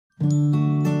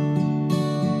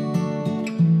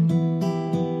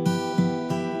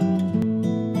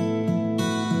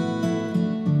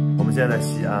现在在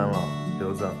西安了，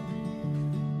刘子。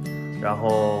然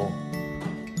后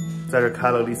在这开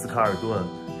了丽思卡尔顿，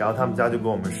然后他们家就给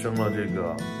我们升了这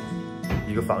个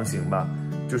一个房型吧，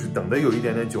就是等的有一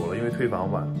点点久了，因为退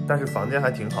房晚，但是房间还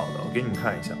挺好的，我给你们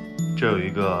看一下。这有一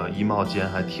个衣帽间，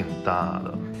还挺大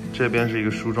的。这边是一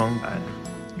个梳妆台，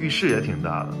浴室也挺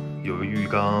大的，有个浴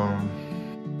缸、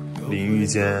淋浴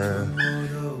间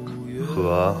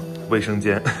和卫生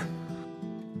间。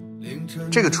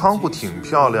这个窗户挺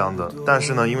漂亮的，但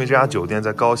是呢，因为这家酒店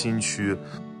在高新区，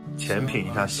浅品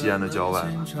一下西安的郊外。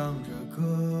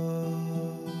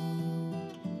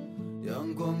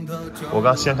我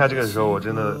刚掀开这个的时候，我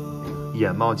真的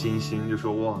眼冒金星，就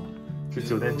说哇，这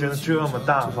酒店真的这么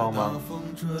大方吗？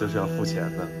这是要付钱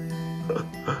的。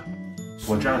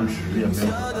我站直也没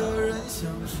有很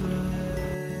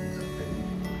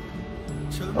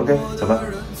大。OK， 走吧。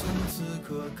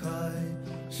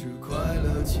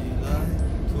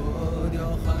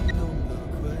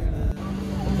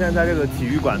我们现在在这个体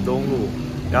育馆东路，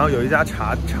然后有一家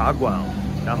茶馆，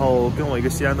然后跟我一个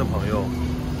西安的朋友，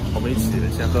我们一起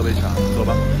先喝杯茶，走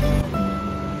吧。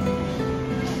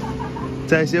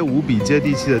在一些无比接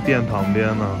地气的店旁边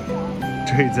呢，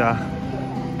这一家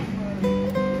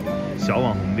小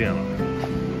网红店了，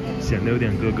显得有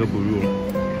点格格不入了。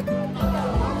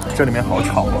这里面好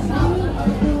吵啊！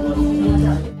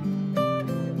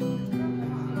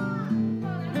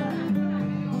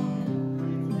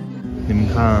你们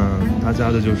看，他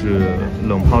家的就是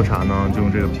冷泡茶呢，就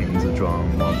用这个瓶子装，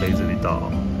往杯子里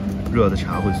倒。热的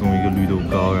茶会送一个绿豆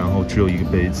糕，然后只有一个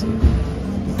杯子。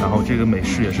然后这个美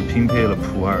式也是拼配了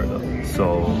普洱的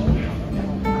 ，so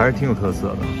还是挺有特色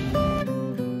的。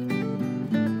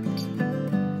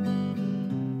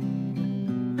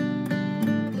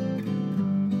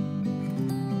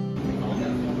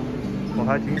我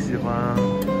还挺喜欢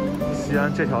西安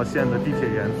这条线的地铁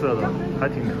颜色的，还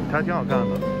挺好看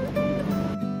的。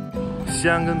西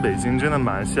安跟北京真的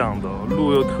蛮像的，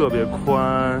路又特别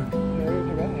宽。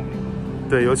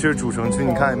对，尤其是主城区，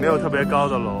你看也没有特别高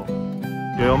的楼。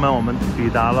友友们，我们抵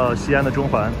达了西安的中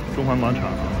环广场，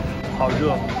好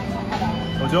热。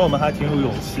我觉得我们还挺有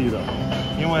勇气的，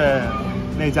因为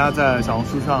那家在小红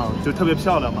书上就特别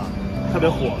漂亮嘛，特别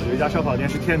火，有一家烧烤店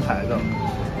是天台的，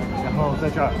然后在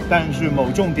这儿，但是某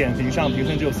众点评上评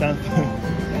分只有3分，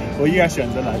我依然选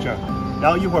择来这儿。然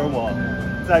后一会儿我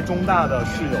在中大的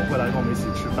室友会来跟我们一起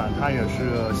吃饭，他也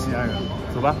是西安人，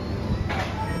走吧。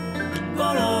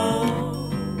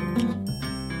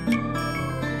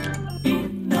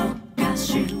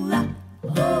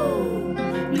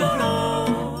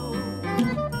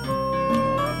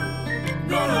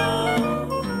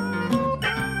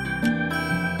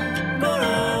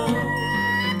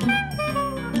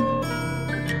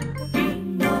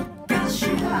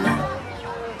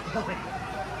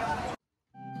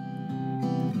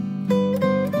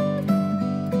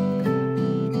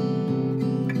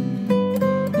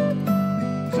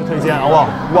推荐哇，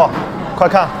快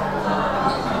看，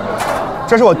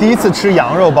这是我第一次吃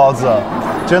羊肉包子，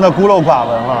真的孤陋寡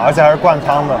闻了，而且还是灌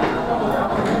汤的。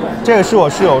这个是我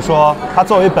室友说，他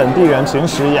作为本地人，平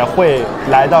时也会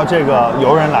来到这个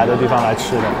游人来的地方来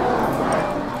吃的。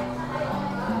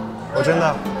我真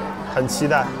的很期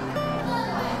待，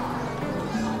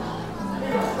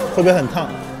会不会很烫？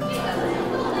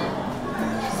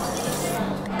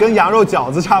跟羊肉饺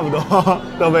子差不多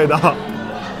的味道。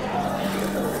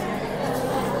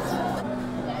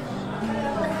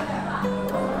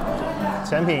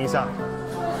浅品一下，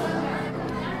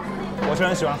我是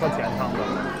很喜欢喝甜汤的，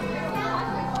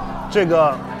这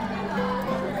个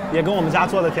也跟我们家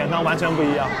做的甜汤完全不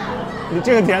一样。你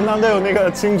这个甜汤都有那个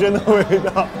清真的味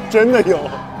道，真的有。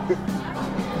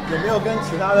有没有跟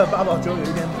其他的八宝粥有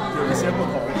一些不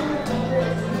同？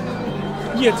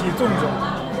液体粽子，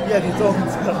液体粽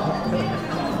子。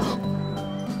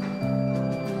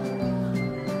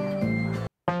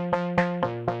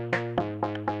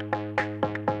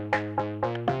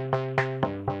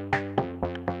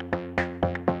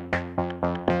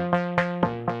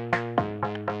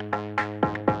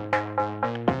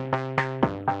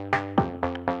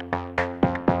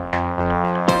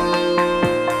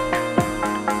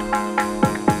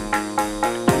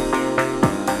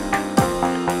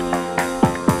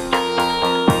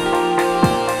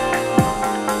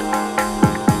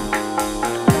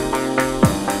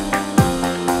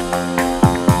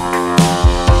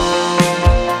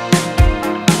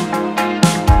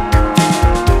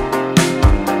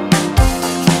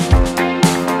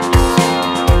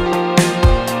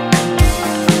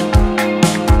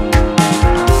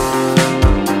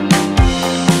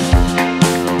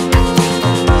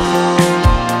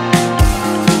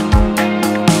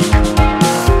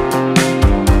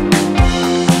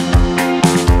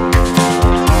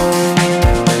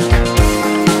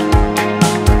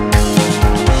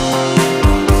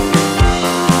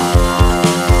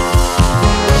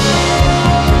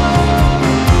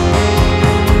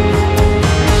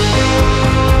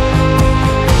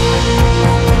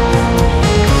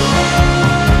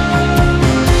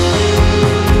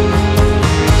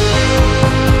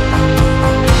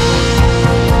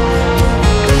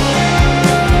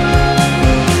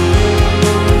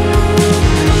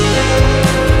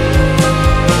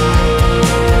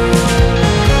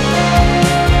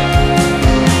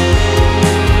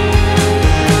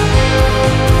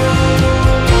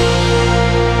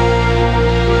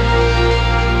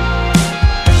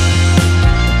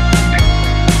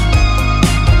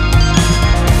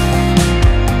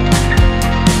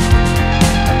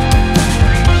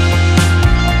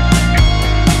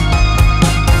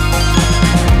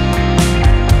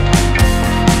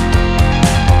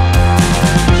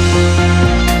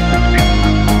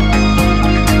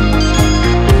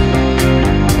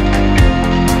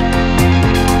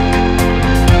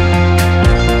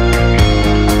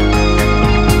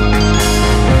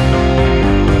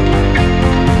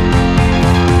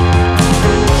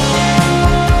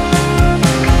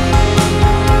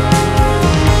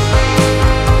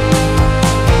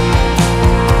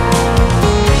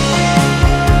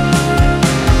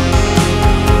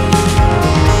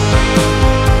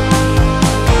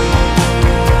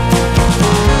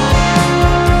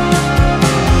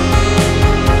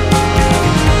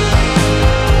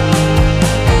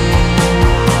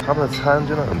的餐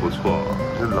真的很不错，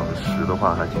就是冷食的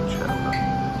话还挺全的，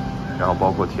然后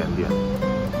包括甜点、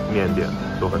面点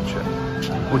都很全。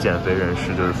不减肥人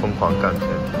士就是疯狂干甜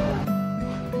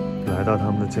点。来到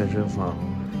他们的健身房，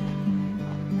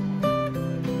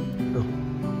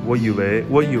我以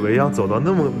为要走到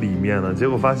那么里面呢，结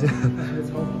果发现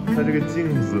它这个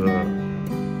镜子，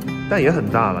但也很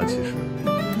大了，其实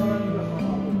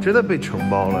真的被承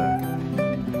包了，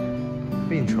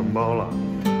被你承包了。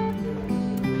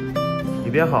你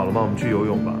练好了吗？我们去游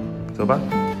泳吧，走吧。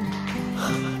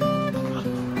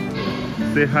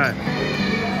Say hi。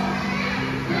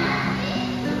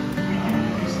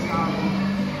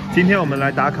今天我们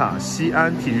来打卡西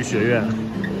安体育学院。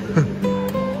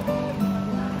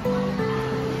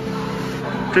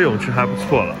这泳池还不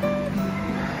错了，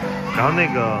然后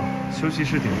那个休息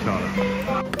室挺漂亮。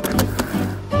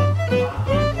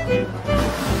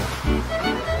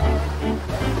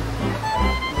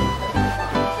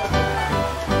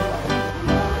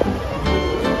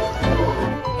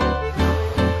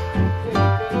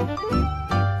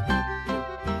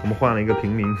我们换了一个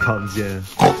平民房间，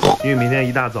因为明天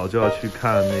一大早就要去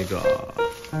看那个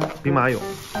兵马俑，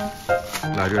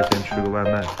来这儿先吃个外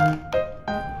卖。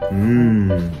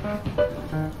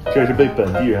这是被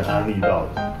本地人安利到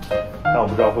的，但我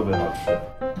不知道会不会好吃。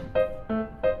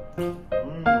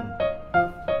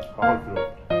好好吃。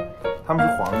它们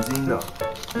是黄金的，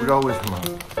不知道为什么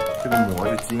这个膜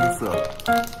是金色的。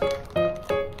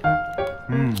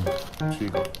吃一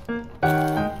口。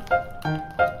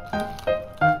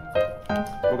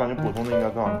我感觉普通的应该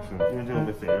更好吃，因为这个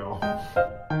被肥肉。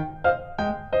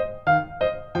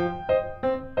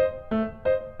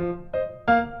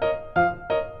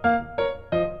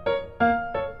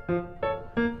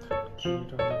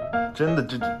真的，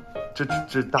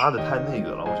这搭的太那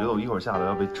个了，我觉得我一会儿下来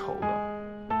要被瞅的，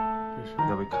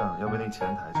要被看，要被那前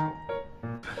台瞅。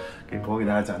我给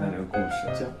大家讲讲这个故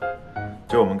事。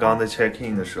就我们刚刚在 check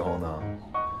in 的时候呢，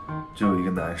就有一个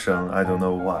男生 I don't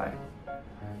know why，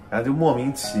 然后就莫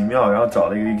名其妙，然后找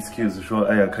了一个 excuse 说，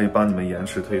哎呀，可以帮你们延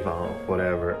迟退房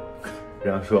whatever，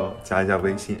 然后说加一下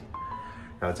微信，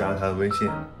然后加了他的微信，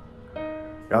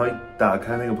然后打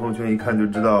开那个朋友圈一看就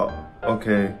知道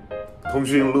OK。通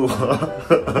讯录，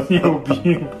你有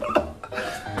病！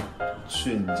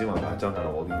去，你今晚把他叫上来，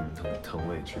我给你们腾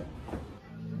位置。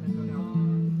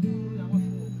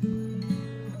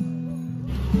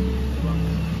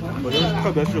我觉得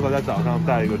特别适合在早上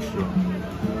带一个吃。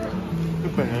就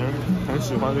本人很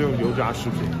喜欢这种油炸食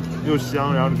品，又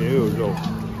香，然后里面又有肉，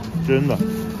真的。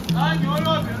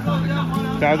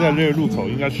大家在这个路口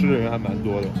应该吃的人还蛮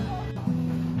多的。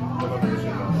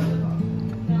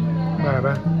来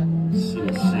呗。谢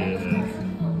谢，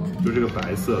就这个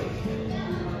白色的，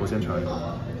我先尝一口。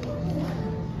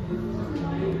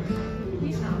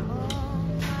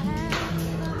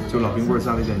就老冰棍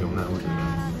加了一点牛奶，我觉得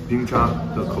冰渣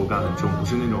的口感很重，不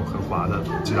是那种很滑的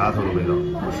吉拉头的味道，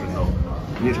不是 no。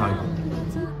你也尝一口。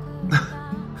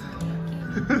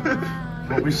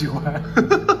我不喜欢，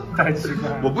太奇怪。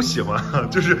我不喜欢，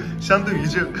就是相对于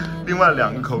这另外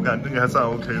两个口感，这个还算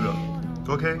OK 的。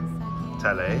OK，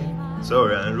 踩雷。所有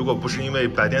人如果不是因为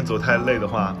白天走太累的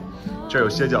话，这儿有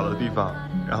歇脚的地方，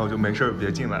然后就没事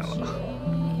别进来了。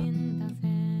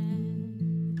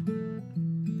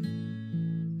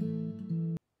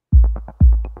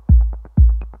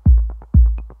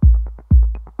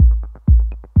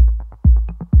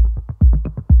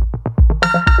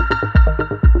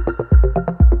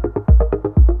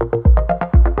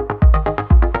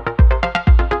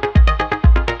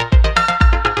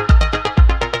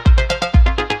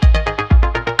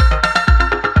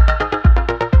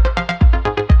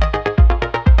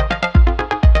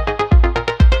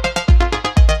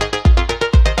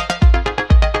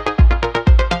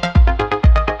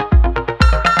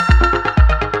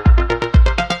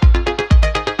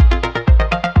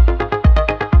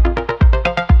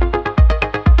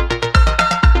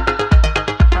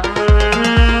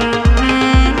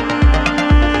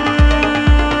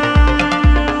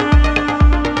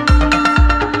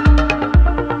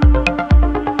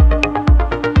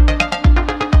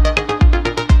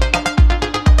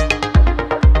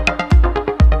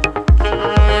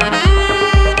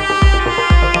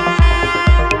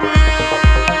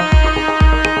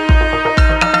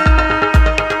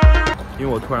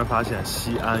突然发现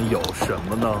西安有什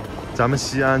么呢？咱们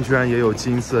西安居然也有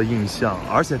金色印象，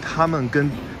而且他们跟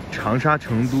长沙、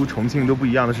成都、重庆都不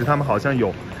一样的是，他们好像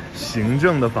有行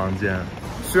政的房间。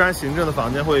虽然行政的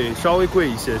房间会稍微贵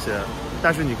一些些，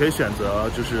但是你可以选择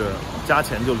就是加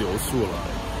钱就留宿了。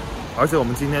而且我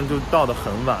们今天就到得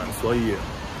很晚，所以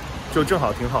就正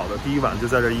好挺好的，第一晚就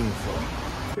在这应付了。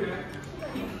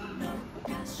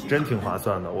真挺划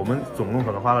算的。我们总共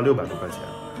可能花了600多块钱，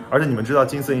而且你们知道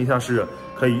金色印象是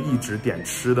可以一直点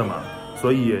吃的嘛，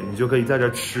所以你就可以在这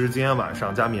吃今天晚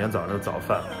上加明天早上的早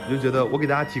饭。我就觉得我给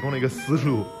大家提供了一个思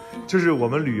路，就是我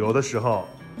们旅游的时候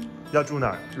要住哪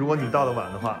儿？如果你到的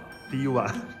晚的话，第一晚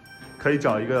可以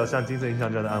找一个像金色印象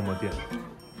这样的按摩店。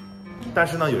但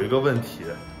是呢，有一个问题，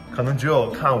可能只有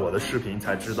看我的视频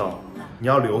才知道，你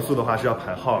要留宿的话是要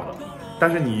排号的，但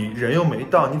是你人又没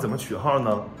到，你怎么取号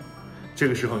呢？这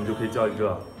个时候你就可以叫一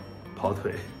个跑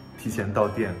腿，提前到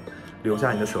店，留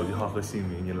下你的手机号和姓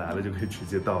名，你来了就可以直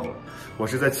接到了。我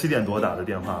是在7点多打的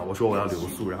电话，我说我要留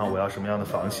宿，然后我要什么样的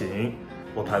房型，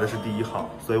我排的是第1号，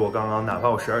所以我刚刚哪怕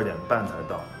我12点半才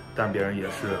到，但别人也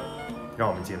是让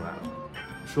我们进来了，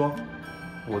说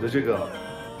我的这个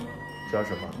叫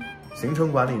什么行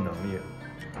程管理能力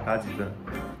打几分？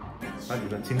打几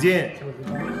分？请进。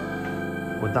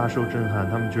我大受震撼，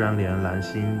他们居然连兰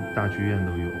心大剧院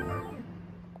都有。